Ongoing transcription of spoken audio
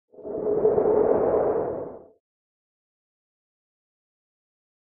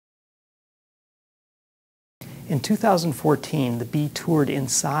In 2014, the Bee toured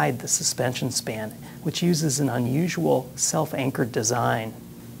inside the suspension span, which uses an unusual self-anchored design.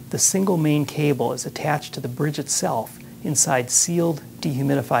 The single main cable is attached to the bridge itself inside sealed,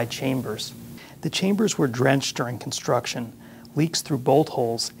 dehumidified chambers. The chambers were drenched during construction. Leaks through bolt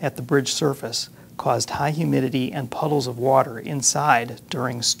holes at the bridge surface caused high humidity and puddles of water inside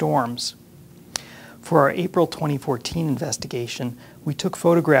during storms. For our April 2014 investigation, we took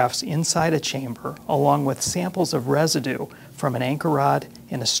photographs inside a chamber along with samples of residue from an anchor rod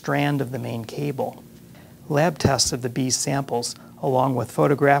and a strand of the main cable. Lab tests of the Bee's samples, along with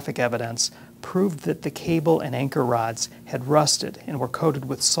photographic evidence, proved that the cable and anchor rods had rusted and were coated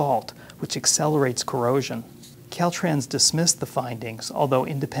with salt, which accelerates corrosion. Caltrans dismissed the findings, although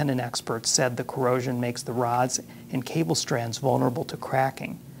independent experts said the corrosion makes the rods and cable strands vulnerable to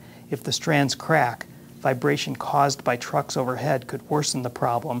cracking. If the strands crack, vibration caused by trucks overhead could worsen the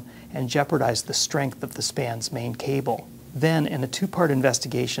problem and jeopardize the strength of the span's main cable. Then, in a two-part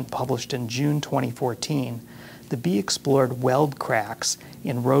investigation published in June 2014, the Bee explored weld cracks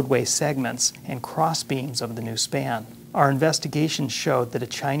in roadway segments and crossbeams of the new span. Our investigation showed that a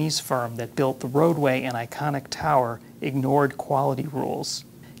Chinese firm that built the roadway and iconic tower ignored quality rules.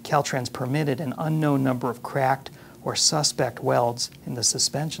 Caltrans permitted an unknown number of cracked or suspect welds in the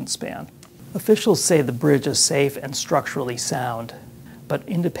suspension span. Officials say the bridge is safe and structurally sound, but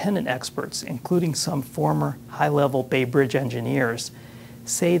independent experts, including some former high-level Bay Bridge engineers,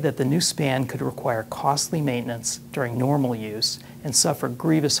 say that the new span could require costly maintenance during normal use and suffer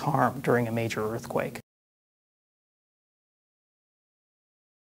grievous harm during a major earthquake.